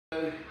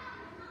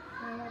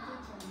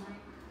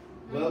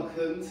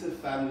Welcome to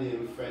Family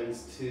and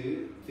Friends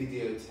 2,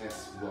 video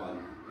test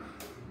 1.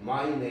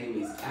 My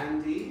name is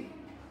Andy.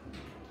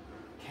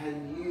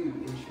 Can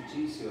you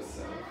introduce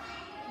yourself?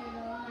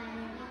 Hello, my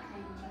name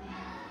is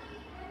Thành.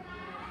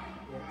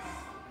 Yes.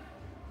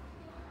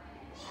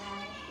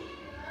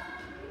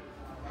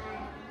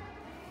 I'm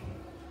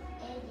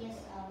 8 years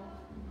old.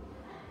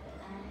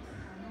 I'm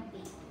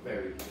happy.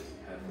 Very good,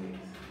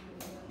 perfect.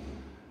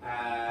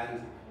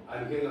 And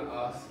I'm going to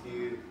ask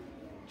you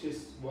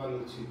just 1 or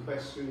 2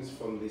 questions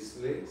from this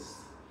list.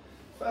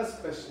 First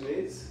question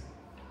is,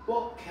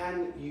 what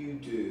can you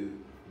do?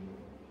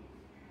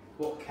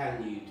 What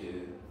can you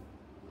do?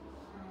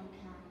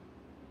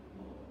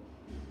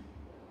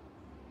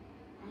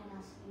 I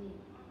can swim.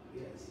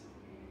 Yes.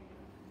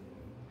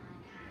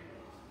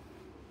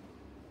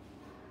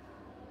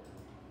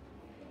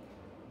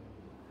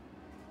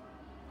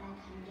 I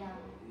can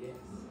jump.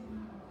 Yes.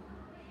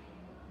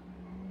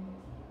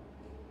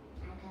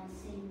 I can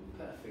sing.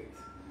 Perfect.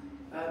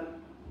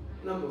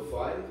 Number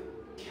 5,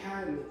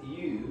 can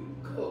you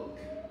cook?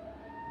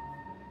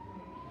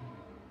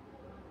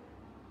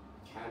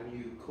 Can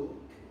you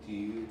cook? Do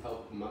you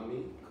help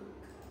mummy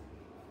cook?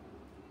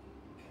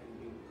 Can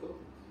you cook?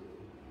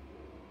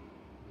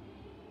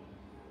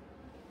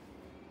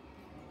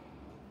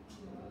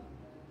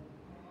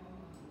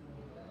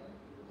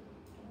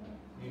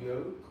 You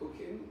know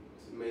cooking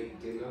to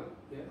make dinner?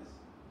 Yes?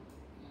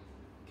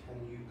 Can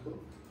you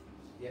cook?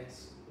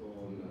 Yes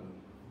or no?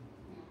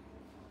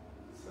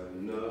 So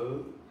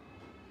no,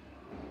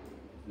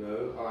 no,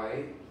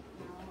 I.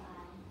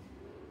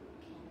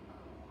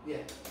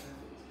 Yeah,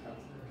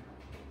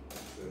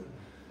 perfect. So,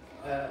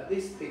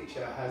 this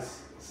picture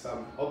has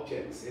some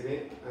objects in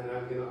it, and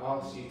I'm going to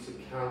ask you to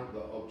count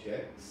the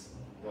objects,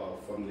 well,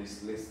 from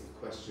this list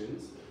of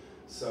questions.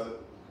 So,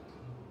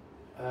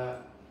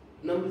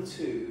 number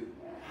 2,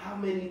 how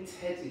many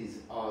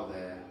teddies are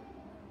there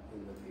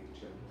in the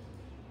picture?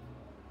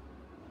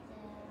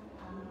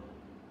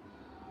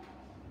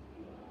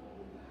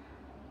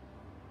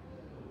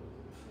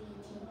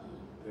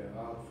 There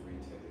are 3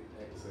 teddies,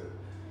 excellent.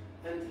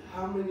 And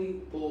how many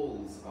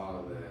balls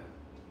are there?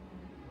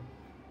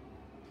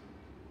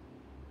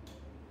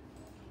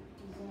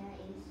 There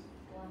is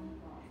 1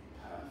 ball.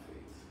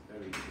 Perfect,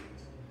 very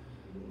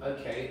good.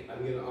 Okay, I'm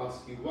going to ask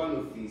you one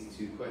of these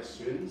 2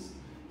 questions.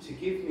 To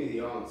give me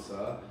the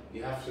answer,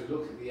 you have to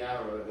look at the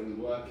arrow and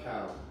work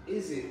out,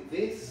 is it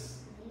this,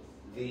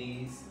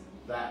 these,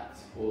 that,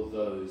 or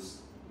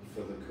those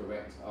for the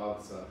correct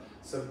answer?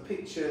 So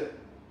picture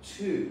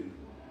 2,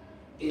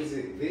 is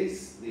it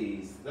this,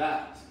 these,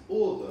 that,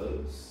 or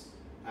those,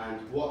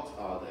 and what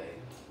are they?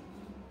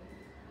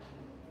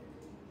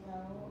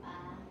 Those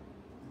are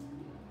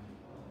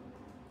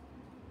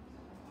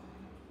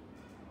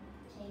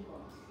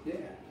tables.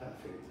 Yeah,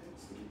 perfect,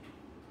 excellent.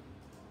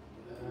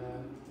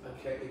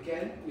 Okay,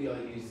 again, we are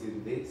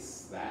using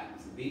this, that,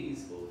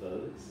 these, or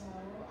those. Those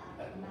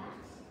are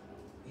maps.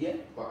 Yeah,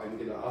 but I'm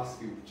going to ask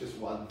you just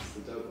one, so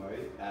don't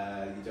worry.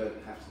 You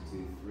don't have to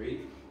do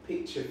 3.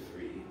 Picture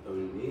 3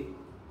 only.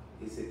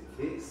 Is it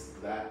this,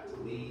 that,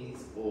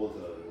 these, or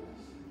those?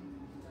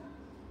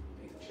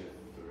 Picture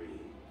 3.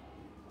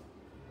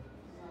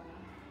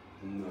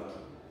 No.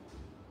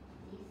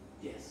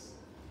 Yes,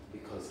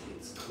 because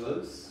it's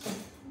close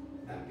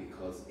and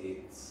because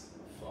it's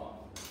far.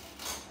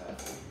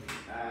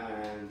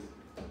 And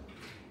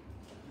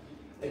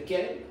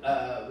again,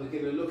 we're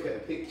going to look at a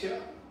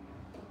picture.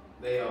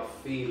 They are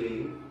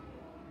feeling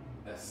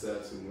a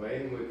certain way,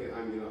 and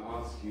I'm going to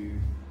ask you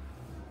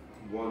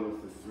one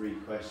of the 3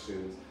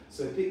 questions.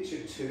 So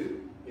picture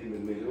 2 in the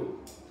middle,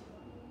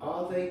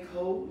 are they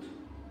cold?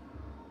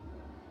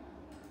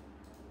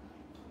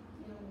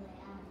 No,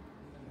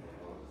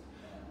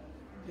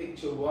 they are.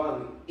 Picture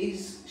 1,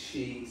 is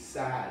she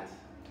sad?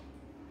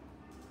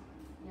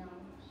 No,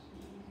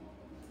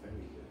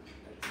 Very good,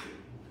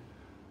 excellent.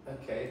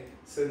 Okay,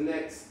 so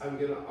next I'm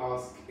going to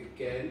ask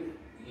again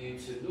you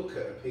to look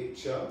at a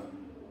picture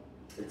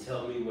and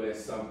tell me where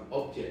some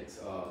objects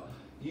are.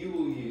 You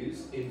will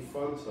use in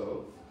front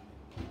of,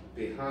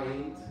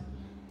 behind,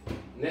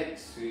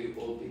 next to,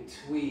 or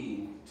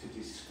between to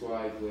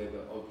describe where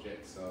the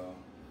objects are.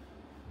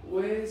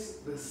 Where's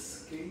the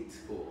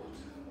skateboard?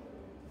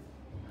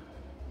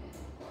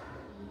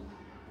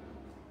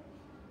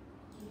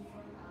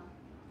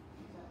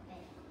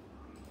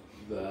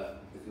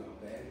 It's not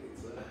a bed,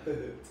 it's a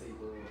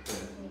table.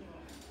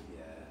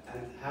 Yeah,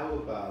 and how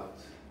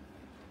about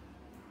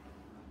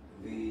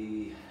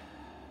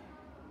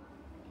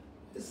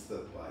it's the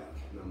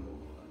bike, number 1.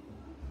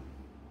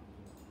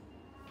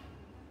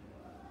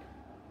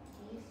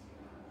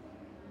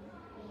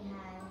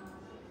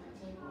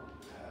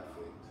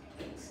 Perfect,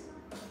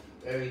 excellent.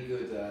 Very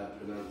good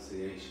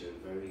pronunciation,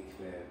 very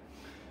clear.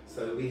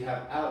 So we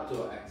have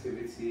outdoor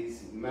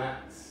activities,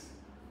 Max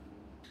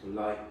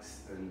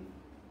likes and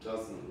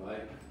doesn't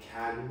like,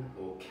 can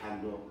or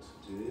cannot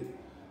do,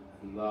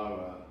 and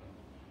Lara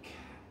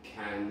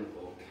can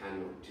or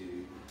cannot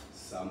do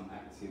some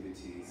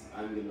activities.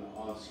 I'm going to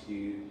ask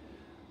you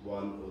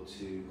 1 or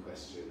 2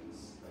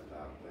 questions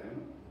about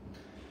them.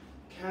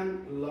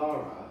 can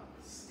Lara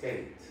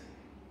skate?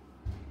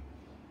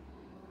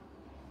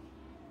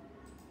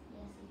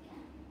 Yes, he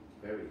can.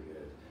 Very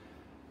good.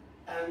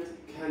 And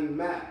can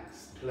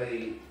Max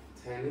play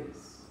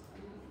tennis?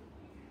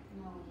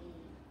 No, he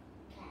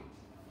can't.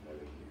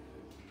 Very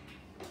good.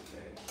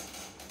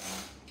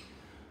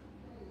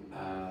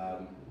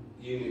 Okay.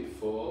 Unit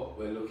 4,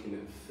 we're looking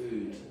at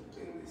food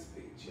in this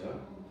picture.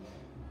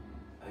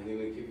 I'm going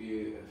to give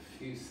you a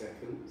few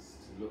seconds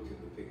to look at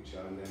the picture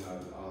and then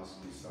I'll ask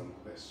you some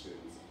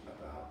questions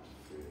about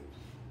food.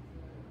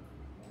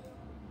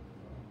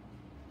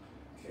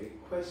 Okay,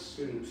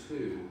 question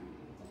 2.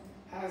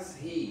 Has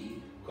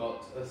he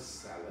got a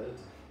salad?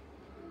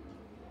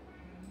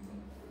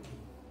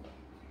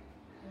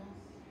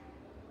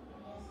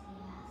 Yes,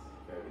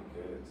 Very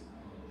good.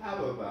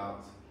 How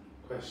about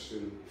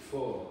question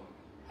 4?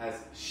 Has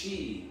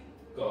she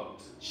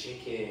got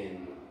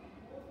chicken?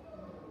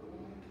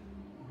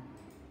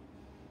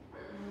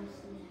 no,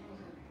 she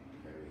hasn't.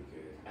 Very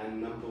good.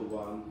 And number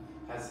 1,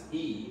 has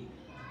he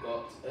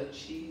got a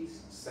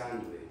cheese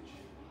sandwich?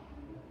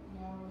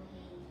 No,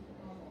 he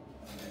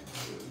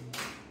hasn't.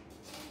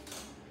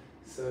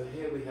 So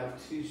here we have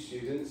 2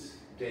 students,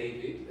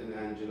 David and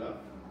Angela.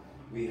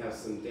 We have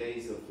some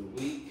days of the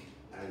week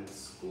and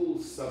school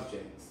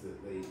subjects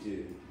that they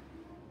do.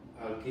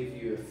 I'll give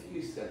you a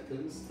few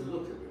seconds to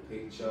look at the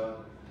picture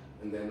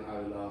and then I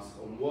will ask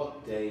on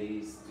what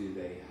days do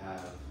they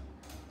have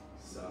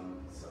some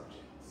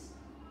subjects.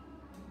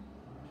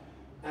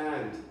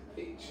 And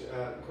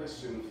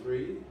question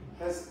 3,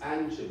 has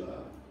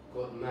Angela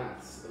got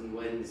maths on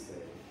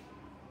Wednesday?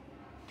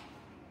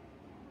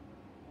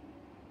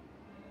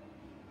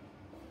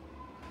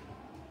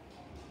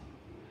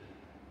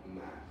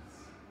 Maths.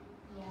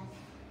 Yes.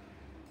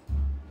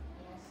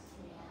 Yes,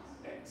 he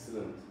has.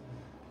 Excellent.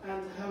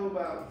 And how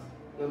about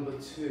number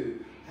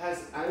 2?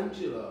 Has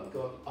Angela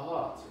got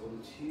art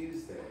on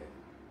Tuesday?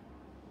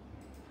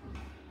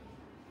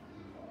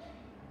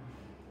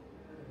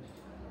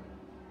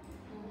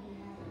 No, he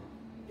hasn't.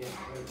 Yeah,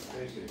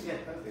 very good. Yeah,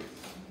 perfect.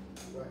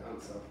 Right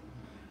answer.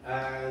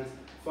 And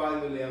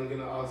finally, I'm going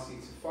to ask you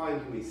to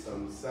find me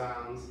some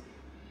sounds,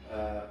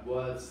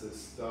 words that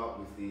start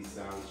with these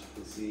sounds. You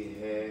can see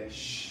here,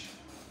 sh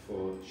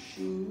for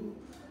shoe.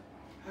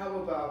 How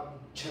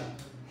about ch?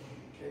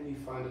 Can you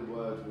find a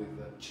word with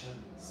the ch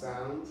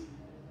sound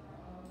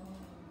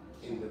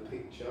in the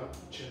picture?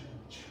 Ch,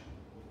 ch.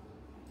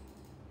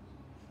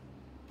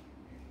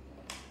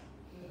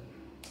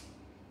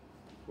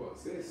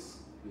 What's this?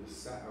 You're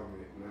sat on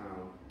it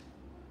now.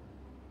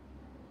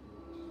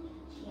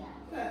 Yeah.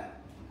 Yeah.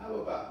 How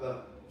about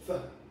the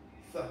th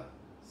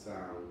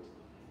sound?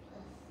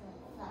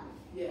 Thumb.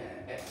 Yeah,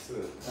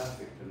 excellent.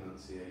 Perfect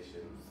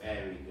pronunciation.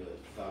 Very good.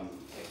 Thumb.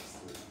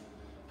 Excellent.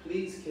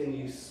 Please can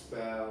you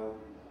spell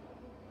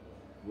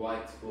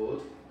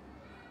whiteboard?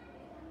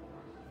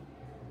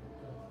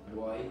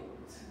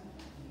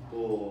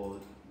 Whiteboard.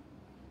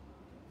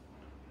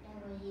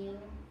 W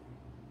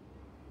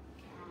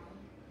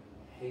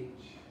I H.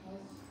 S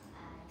I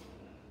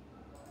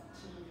G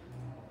E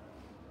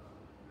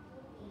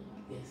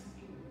Yes.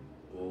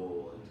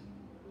 Board.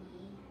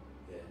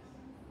 Yes.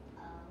 O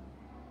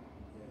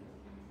Yes.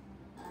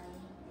 I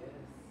Yes.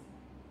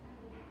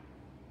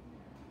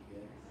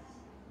 Yes.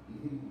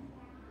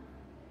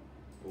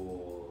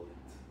 Board.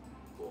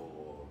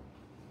 Board.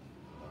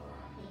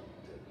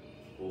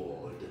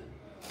 Board.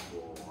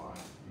 Board.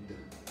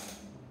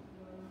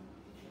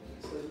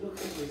 So look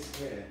at this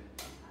here.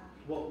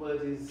 What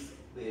word is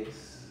this?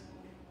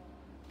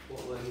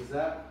 What word is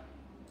that?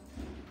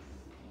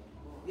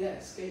 Yeah,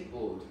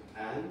 skateboard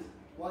and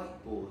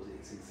whiteboard.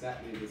 It's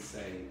exactly the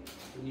same.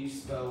 Can you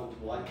spell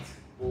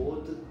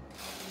whiteboard? B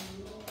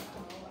O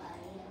I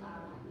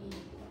R E.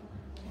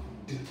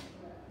 D.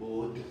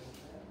 Board.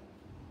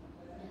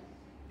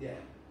 Yeah.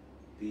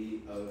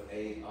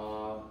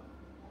 B-O-A-R.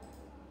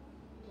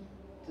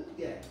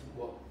 Yeah.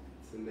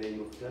 What's the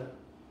name of the?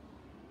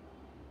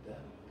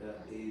 The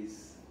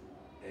is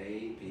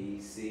A, B,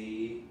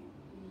 C,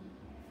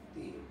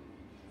 D.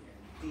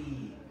 D.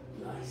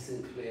 Nice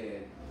and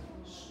clear.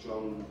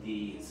 Strong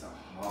D. It's a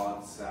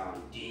hard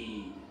sound.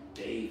 D.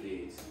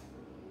 David.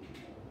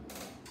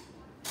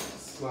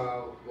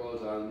 Smile. Well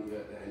done. You're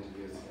at the end of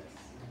your test.